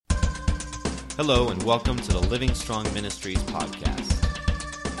Hello and welcome to the Living Strong Ministries podcast.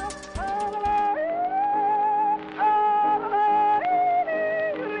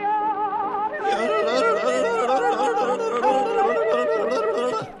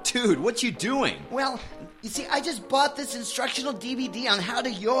 Dude, what you doing? Well, you see, I just bought this instructional DVD on how to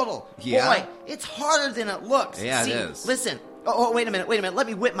yodel. Yeah? Boy, it's harder than it looks. Yeah, see, it is. Listen. Oh, wait a minute. Let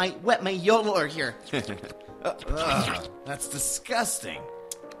me wet my yodeler here. That's disgusting.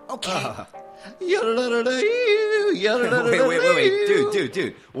 Okay. Wait.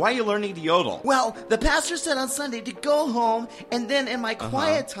 Dude. Why are you learning to yodel? Well, the pastor said on Sunday to go home, and then in my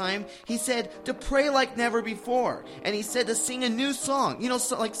quiet time, he said to pray like never before. And he said to sing a new song,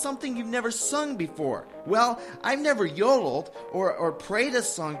 like something you've never sung before. Well, I've never yodeled or prayed a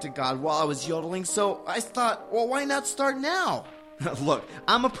song to God while I was yodeling, so I thought, well, why not start now? Look,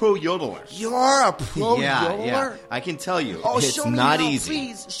 I'm a pro yodeler. You're a pro yodeler? Yeah, I can tell you, Oh, it's show me not how, easy.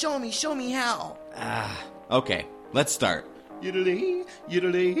 Please, show me how. Okay, let's start.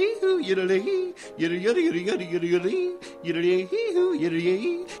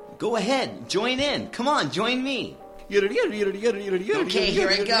 Go ahead, join in. Come on, join me. Okay, here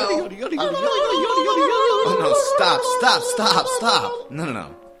I go. Oh, no, stop.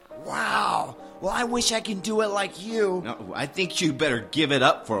 No. Wow. Well, I wish I can do it like you. No, I think you better give it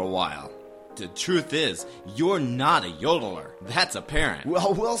up for a while. The truth is, you're not a yodeler. That's apparent.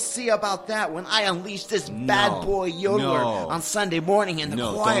 Well, we'll see about that when I unleash this bad boy yodeler on Sunday morning in the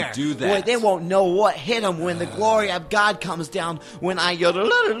choir. No, don't do that. Boy, they won't know what hit them when the glory of God comes down when I yodel.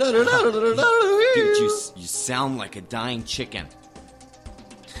 Dude, you sound like a dying chicken.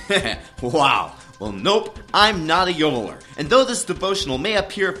 Wow. Well, nope, I'm not a yodeler. And though this devotional may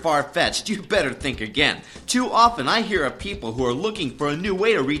appear far-fetched, you better think again. Too often I hear of people who are looking for a new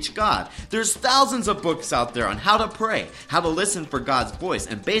way to reach God. There's thousands of books out there on how to pray, how to listen for God's voice,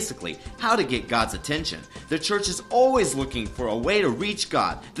 and basically, how to get God's attention. The church is always looking for a way to reach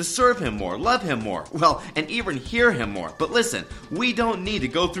God, to serve Him more, love Him more, well, and even hear Him more. But listen, we don't need to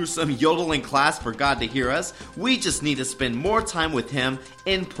go through some yodeling class for God to hear us. We just need to spend more time with Him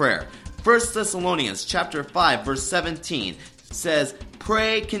in prayer. 1 Thessalonians chapter 5, verse 17 says,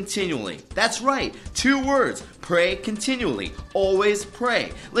 pray continually. That's right, 2 words. Pray continually. Always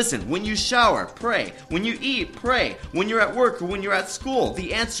pray. Listen, when you shower, pray. When you eat, pray. When you're at work or when you're at school,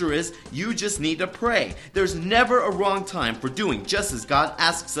 the answer is you just need to pray. There's never a wrong time for doing just as God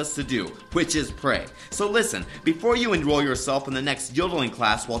asks us to do, which is pray. So listen, before you enroll yourself in the next yodeling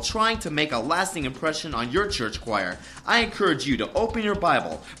class while trying to make a lasting impression on your church choir, I encourage you to open your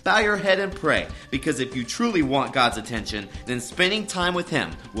Bible, bow your head and pray, because if you truly want God's attention, then spending time with Him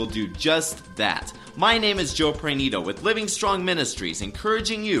will do just that. My name is Joe Pranito with Living Strong Ministries,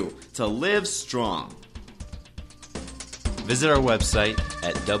 encouraging you to live strong. Visit our website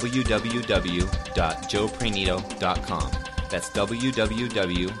at www.joepranito.com. That's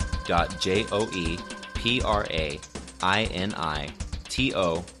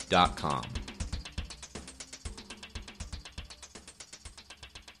www.joepranito.com.